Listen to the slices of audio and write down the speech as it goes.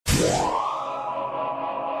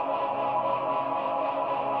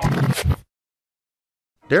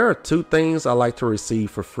There are two things I like to receive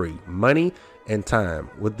for free: money and time.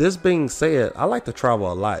 With this being said, I like to travel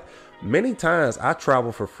a lot. Many times I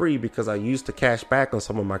travel for free because I used to cash back on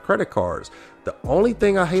some of my credit cards. The only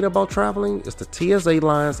thing I hate about traveling is the TSA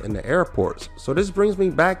lines in the airports. So this brings me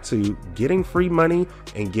back to getting free money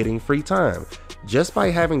and getting free time. Just by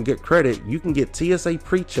having good credit, you can get TSA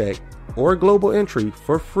PRECHECK or Global Entry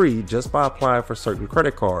for free just by applying for certain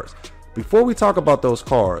credit cards. Before we talk about those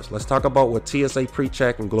cards, let's talk about what TSA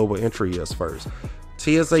PRECHECK and Global Entry is first.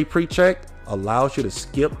 TSA PRECHECK allows you to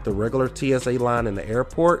skip the regular TSA line in the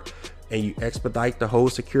airport and you expedite the whole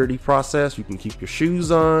security process. You can keep your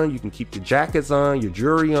shoes on, you can keep your jackets on, your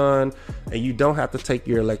jewelry on, and you don't have to take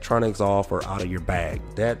your electronics off or out of your bag.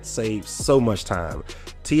 That saves so much time.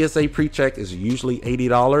 TSA PRECHECK is usually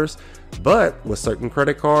 $80, but with certain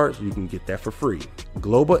credit cards, you can get that for free.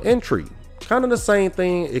 Global Entry, kind of the same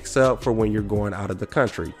thing except for when you're going out of the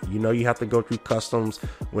country. You know you have to go through customs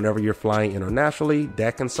whenever you're flying internationally.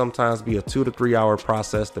 That can sometimes be a 2 to 3 hour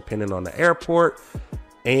process depending on the airport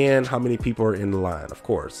and how many people are in the line, of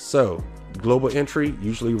course. So Global Entry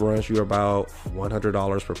usually runs you about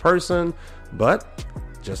 $100 per person, but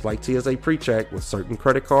just like TSA PRECHECK with certain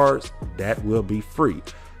credit cards, that will be free.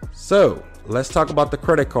 So let's talk about the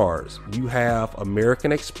credit cards. You have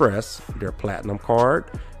American Express, their platinum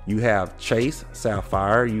card. You have Chase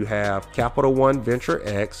Sapphire, you have Capital One Venture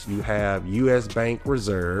X, you have US Bank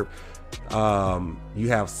Reserve, you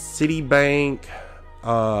have Citibank,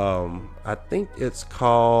 I think it's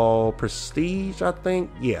called Prestige,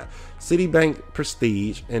 Citibank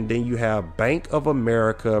Prestige, and then you have Bank of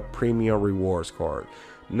America Premium Rewards Card.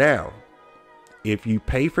 Now, if you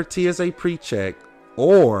pay for TSA PRECHECK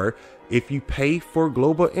or if you pay for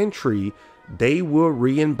Global Entry, they will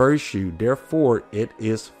reimburse you. Therefore, it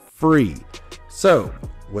is free. So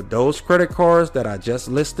with those credit cards that I just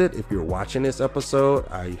listed, if you're watching this episode,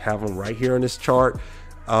 I have them right here on this chart.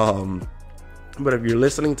 But if you're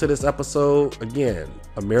listening to this episode, again,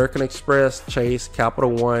 American Express, Chase, Capital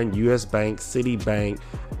One, US Bank, Citibank,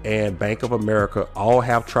 and Bank of America all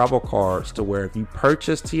have travel cards to where if you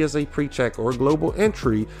purchase TSA PRECHECK or Global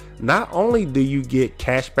Entry, not only do you get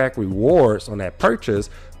cashback rewards on that purchase,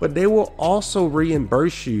 but they will also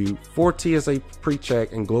reimburse you for TSA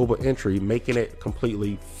PRECHECK and Global Entry, making it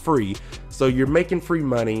completely free. So you're making free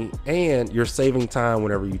money and you're saving time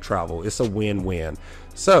whenever you travel. It's a win-win.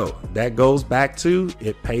 So that goes back to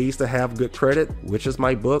it pays to have good credit, which is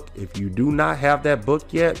my book. If you do not have that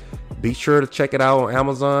book yet, be sure to check it out on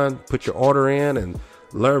Amazon, put your order in and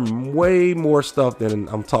learn way more stuff than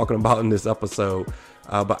I'm talking about in this episode.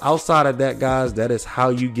 But outside of that, guys, that is how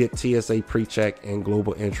you get TSA PRECHECK and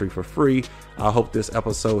Global Entry for free. I hope this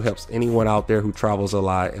episode helps anyone out there who travels a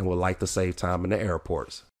lot and would like to save time in the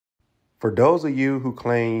airports. For those of you who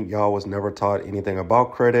claim y'all was never taught anything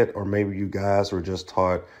about credit, or maybe you guys were just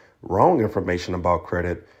taught wrong information about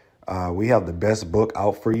credit, we have the best book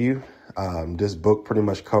out for you. This book pretty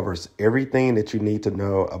much covers everything that you need to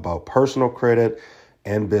know about personal credit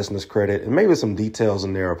and business credit, and maybe some details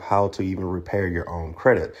in there of how to even repair your own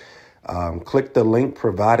credit. Click the link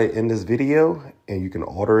provided in this video and you can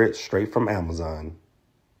order it straight from Amazon.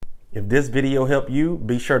 If this video helped you,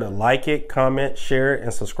 be sure to like it, comment, share it,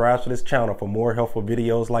 and subscribe to this channel for more helpful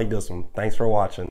videos like this one. Thanks for watching.